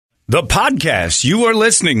The podcast you are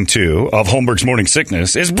listening to of Holmberg's Morning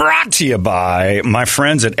Sickness is brought to you by my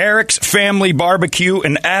friends at Eric's Family Barbecue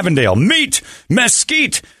in Avondale. Meet,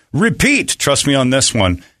 mesquite, repeat. Trust me on this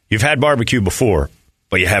one. You've had barbecue before,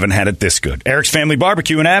 but you haven't had it this good. Eric's Family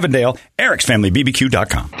Barbecue in Avondale,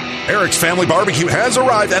 ericsfamilybbq.com. Eric's Family Barbecue has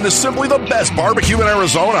arrived and is simply the best barbecue in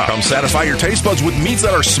Arizona. Come satisfy your taste buds with meats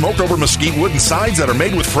that are smoked over mesquite wood and sides that are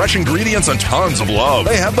made with fresh ingredients and tons of love.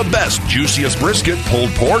 They have the best, juiciest brisket,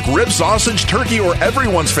 pulled pork, rib sausage, turkey, or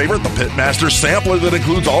everyone's favorite, the Pitmaster sampler that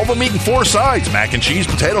includes all the meat in 4 sides, mac and cheese,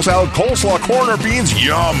 potato salad, coleslaw, corn, or beans,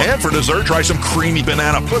 yum. And for dessert, try some creamy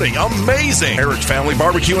banana pudding, amazing. Eric's Family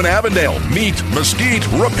Barbecue in Avondale. Meat, mesquite,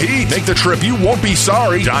 repeat. Make the trip, you won't be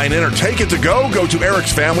sorry. Dine in or take it to go. Go to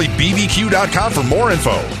ericsfamilybbq.com for more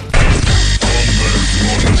info.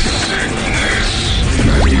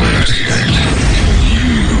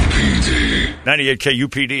 98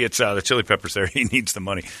 KUPD. It's the Chili Peppers there. He needs the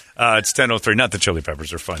money. It's 10:03. Not the Chili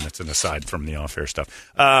Peppers are fun. That's an aside from the off-air stuff.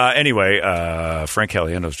 Anyway, Frank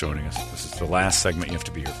Caliendo's joining us. This is the last segment you have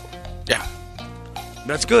to be here for. Yeah.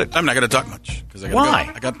 That's good. I'm not going to talk much.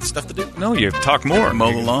 Why? I got stuff to do. No, you talk more.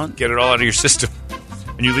 Mow the lawn. Get it all out of your system.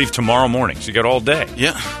 And you leave tomorrow morning, so you got all day.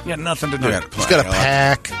 Yeah. You got nothing to do. He's got to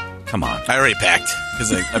pack. Come on. I already packed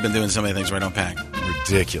because I've been doing so many things where I don't pack.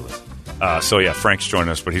 Ridiculous. Frank's joining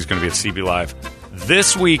us, but he's going to be at CB Live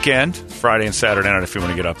this weekend, Friday and Saturday night. If you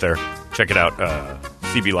want to get up there, check it out,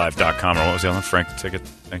 cblive.com. Or what was the other one? Frank ticket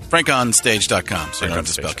thing? FrankOnStage.com, so you don't have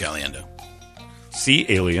to spell Caliendo. See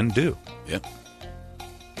Alien Do. Yep.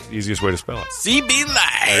 Easiest way to spell it. CB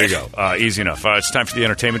Live. There you go. Easy enough. It's time for the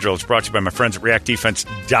entertainment drill. It's brought to you by my friends at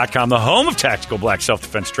ReactDefense.com, the home of tactical black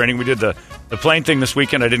self-defense training. We did the plane thing this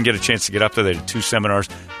weekend. I didn't get a chance to get up there. They did 2 seminars.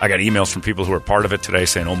 I got emails from people who were part of it today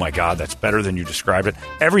saying, oh, my God, that's better than you described it.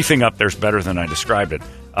 Everything up there's better than I described it.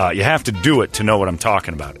 You have to do it to know what I'm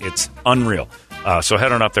talking about. It's unreal. So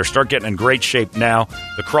head on up there. Start getting in great shape now.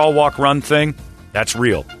 The crawl, walk, run thing, that's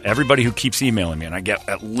real. Everybody who keeps emailing me, and I get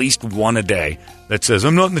at least one a day that says,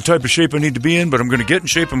 I'm not in the type of shape I need to be in, but I'm going to get in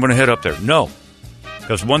shape. I'm going to head up there. No.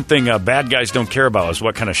 Because one thing bad guys don't care about is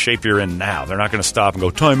what kind of shape you're in now. They're not going to stop and go,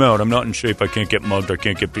 time out. I'm not in shape. I can't get mugged. I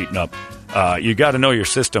can't get beaten up. You got to know your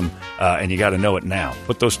system, and you got to know it now.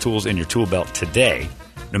 Put those tools in your tool belt today.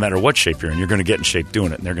 No matter what shape you're in, you're going to get in shape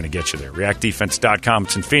doing it, and they're going to get you there. ReactDefense.com.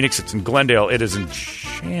 It's in Phoenix. It's in Glendale. It is in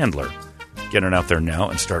Chandler. Get it out there now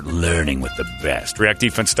and start learning with the best.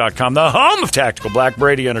 ReactDefense.com, the home of tactical black.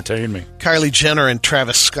 Brady, entertain me. Kylie Jenner and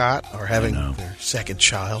Travis Scott are having their second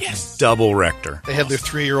child. Yes. Double rector. They have their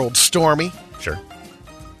 3-year-old Stormy. Sure.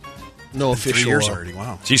 No official. 3 years already.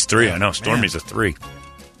 Wow. She's 3. I know. Stormy's a 3.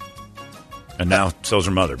 And now so's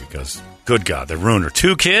her mother because, good God, they ruined her.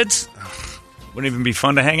 2 kids? Wouldn't even be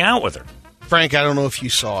fun to hang out with her. Frank, I don't know if you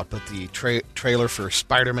saw it, but the trailer for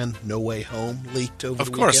Spider-Man No Way Home leaked over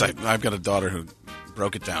the course, weekend. I've got a daughter who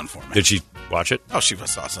broke it down for me. Did she watch it? Oh, she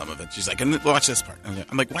saw some of it. She's like, and watch this part.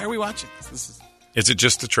 I'm like, why are we watching this? Is it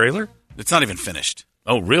just the trailer? It's not even finished.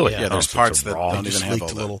 Oh, really? Yeah, there's so parts it's that raw. don't even have all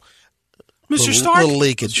leaked a the... little, Mr. Stark? little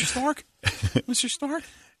leakage. Mr. Stark? Mr. Stark?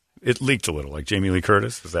 It leaked a little, like Jamie Lee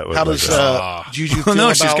Curtis. Is that what? How does Juju feel no,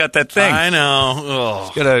 about... she's got that thing. I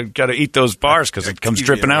know. She's got to eat those bars because it comes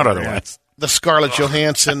dripping out otherwise. the Scarlett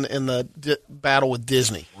Johansson in the battle with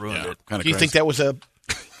Disney? Ruined it. Do you think that was a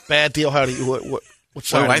bad deal? How do you what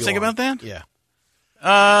side do are I you think on? about that? Yeah.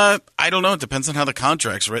 I don't know. It depends on how the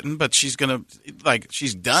contract's written, but she's going to,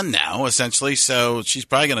 she's done now, essentially, so she's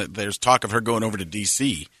probably going to, there's talk of her going over to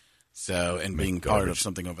D.C., and being part of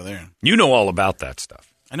something over there. You know all about that stuff.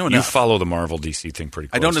 I know enough. You follow the Marvel DC thing pretty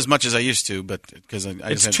close. I don't as much as I used to, but because I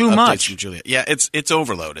it's just too had much. updates from Julia. Yeah, it's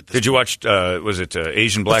overloaded. Did you watch, was it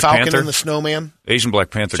Asian Black the Falcon Panther? and the Snowman? Asian Black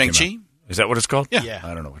Panther came Shang-Chi? out. Is that what it's called? Yeah.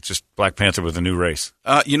 I don't know. It's just Black Panther with a new race.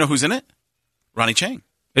 You know who's in it? Ronnie Chang.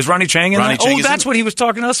 Is Ronnie Chang in Ronnie that? Chang Oh, is that's in- what he was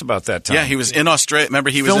talking to us about that time. Yeah, he was in Australia. Remember,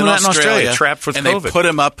 he was Filming in that in Australia, trapped with and COVID. they put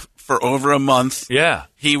him up for over a month. Yeah.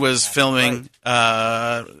 He was filming.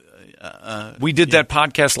 We did that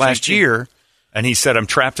podcast last Shang-Chi. year, and he said, I'm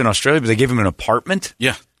trapped in Australia, but they gave him an apartment.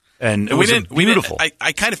 Yeah. And it And was beautiful.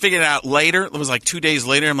 I kind of figured it out later. It was like 2 days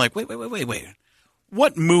later. I'm like, wait.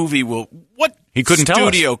 What movie what He couldn't tell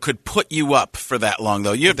us. studio could put you up for that long,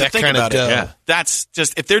 though? You have to That think kind of about it. dough. Yeah. That's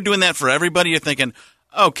just, if they're doing that for everybody, you're thinking,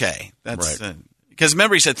 okay, that's, Right. because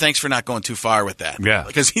remember he said, thanks for not going too far with that. Yeah.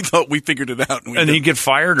 Because he thought we figured it out. And he'd get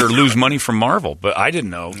fired or lose money from Marvel. But I didn't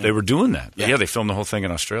know they were doing that. Yeah. Yeah, they filmed the whole thing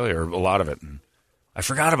in Australia, or a lot of it. And I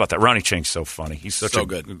forgot about that. Ronnie Chang's so funny. He's So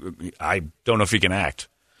good. I don't know if he can act,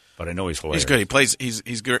 but I know he's hilarious. He's good. He plays.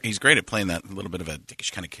 He's great at playing that little bit of a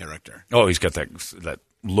dickish kind of character. Oh, he's got that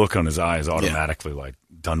look on his eyes automatically, like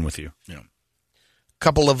done with you. Yeah.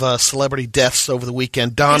 couple of celebrity deaths over the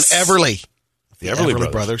weekend. Don Everly, The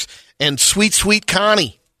Everly Brothers, and Sweet Sweet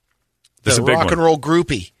Connie, This is the a big rock one. and roll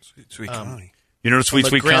groupie. Sweet Connie. You know Sweet The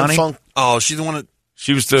Sweet Grand Connie? Funk. Oh, she's the one that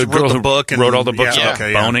She was the She girl wrote the who book and- wrote all the books yeah, about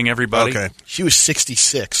okay, yeah. boning everybody. Okay. She was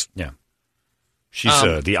 66. Yeah. She's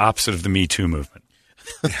the opposite of the Me Too movement.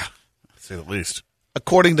 To say the least.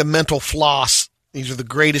 According to Mental Floss, these are the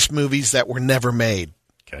greatest movies that were never made.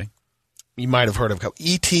 Okay. You might have heard of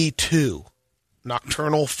E.T. 2,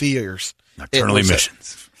 Nocturnal Fears. Nocturnal It was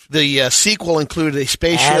Emissions. The sequel included a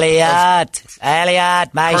spaceship of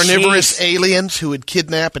Elliot, my carnivorous sheep. aliens who would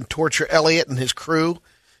kidnap and torture Elliot and his crew.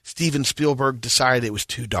 Steven Spielberg decided it was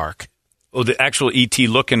too dark. Oh, the actual E.T.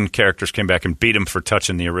 looking characters came back and beat him for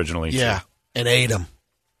touching the original E.T. Yeah, and ate him.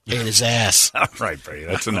 Ate his ass. All right, Brady,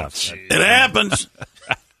 that's enough. It happens.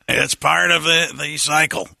 It's part of the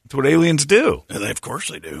cycle. That's what aliens do. Of course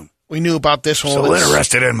they do. We knew about this one. So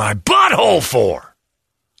interested in my butthole for?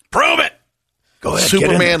 Prove it. Go ahead, get in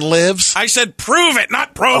Superman there. Lives. I said prove it,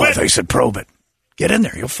 not probe Oh, it. they said probe it. Get in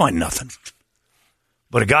there. You'll find nothing.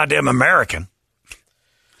 But a goddamn American.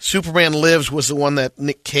 Superman Lives was the one that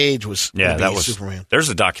Nick Cage was Yeah, gonna be that was Superman. There's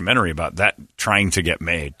a documentary about that trying to get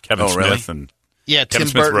made. Kevin Oh, really? Smith and Yeah, Kevin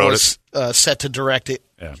Tim Smith Burton wrote was set to direct it.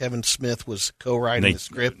 Yeah. Kevin Smith was co-writing the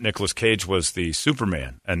script. Nicolas Cage was the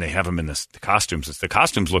Superman, and they have him in the costumes. The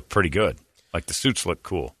costumes look pretty good. Like the suits look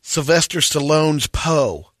cool. Sylvester Stallone's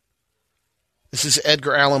Poe. This is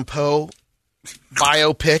Edgar Allan Poe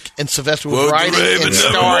biopic, and Sylvester was writing and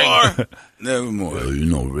starring. Nevermore. Well, you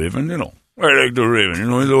know, Raven, you know. I like the Raven. You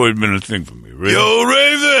know, it's always been a thing for me. Raven. Yo,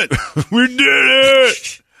 Raven! We did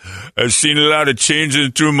it! I've seen a lot of changes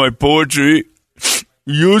through my poetry.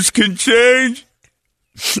 Yours can change.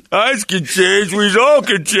 Eyes can change. We all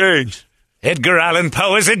can change. Edgar Allan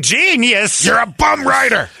Poe is a genius. You're a bum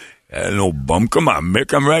writer. No bum. Come on,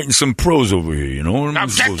 Mick. I'm writing some prose over here, you know? Now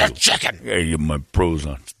get the chicken. Yeah, give my prose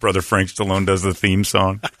on. Brother Frank Stallone does the theme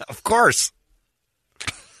song. Of course.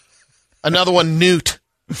 Another one, Newt.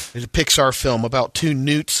 There's a Pixar film about two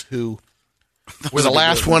newts who were the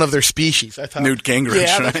last one of their species. I thought Newt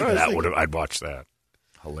Gingrich, right? That would have. I'd watch that.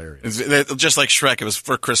 Hilarious. Just like Shrek, it was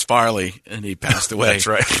for Chris Farley, and he passed away. That's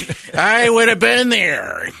right. I would have been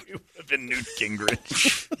there. You would have been Newt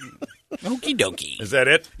Gingrich. Okie dokie. Is that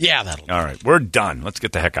it? Yeah, that'll. All right, we're done. Let's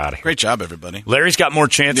get the heck out of here. Great job, everybody. Larry's got more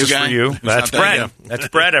chances New guy? for you. It's That's not that, Brett. yeah. That's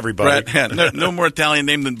Brett, everybody. Brett. Yeah, no more Italian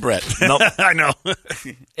name than Brett. Nope. I know.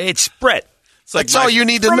 It's Brett. It's like That's all you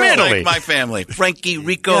need to from know. Italy. Like my family. Frankie,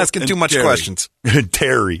 Rico, Asking and too much Terry. questions.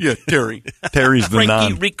 Terry. Yeah, Terry. Terry's the Frankie,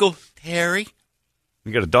 non. Rico, Terry.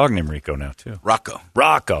 We got a dog named Rico now, too. Rocco.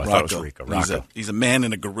 Rocco. I thought it was Rico. He's Rocco. he's a man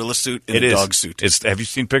in a gorilla suit and It a is. dog suit. Have you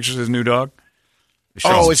seen pictures of his new dog?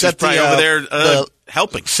 Oh, is He's that the probably over there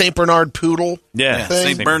helping? Saint Bernard Poodle? Yeah. Yeah,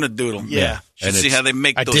 thing? St. Bernadoodle. Yeah. Should And see it's- how they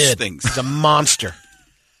make I those did. things. He's a monster.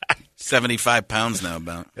 75 pounds now,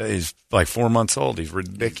 about He's like 4 months old. He's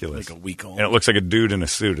ridiculous. like a week old. And it looks like a dude in a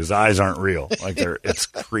suit. His eyes aren't real. Like it's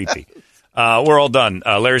creepy. We're all done.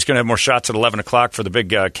 Larry's going to have more shots at 11 o'clock for the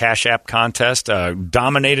big Cash App contest.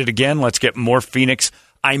 Dominated again. Let's get more Phoenix,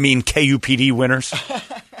 KUPD winners.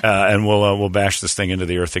 And we'll bash this thing into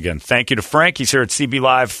the earth again. Thank you to Frank. He's here at CB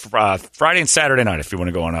Live Friday and Saturday night if you want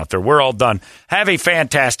to go on out there. We're all done. Have a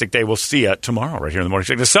fantastic day. We'll see you tomorrow right here in the morning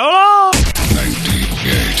sickness. So long!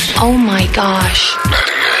 98. Oh my gosh.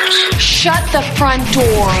 98. Shut the front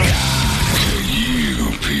door.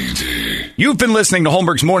 UPD. You've been listening to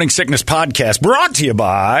Holmberg's Morning Sickness Podcast, brought to you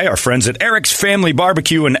by our friends at Eric's Family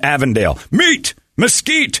Barbecue in Avondale. Meet,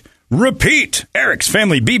 mesquite, repeat.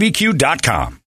 Eric'sFamilyBBQ.com.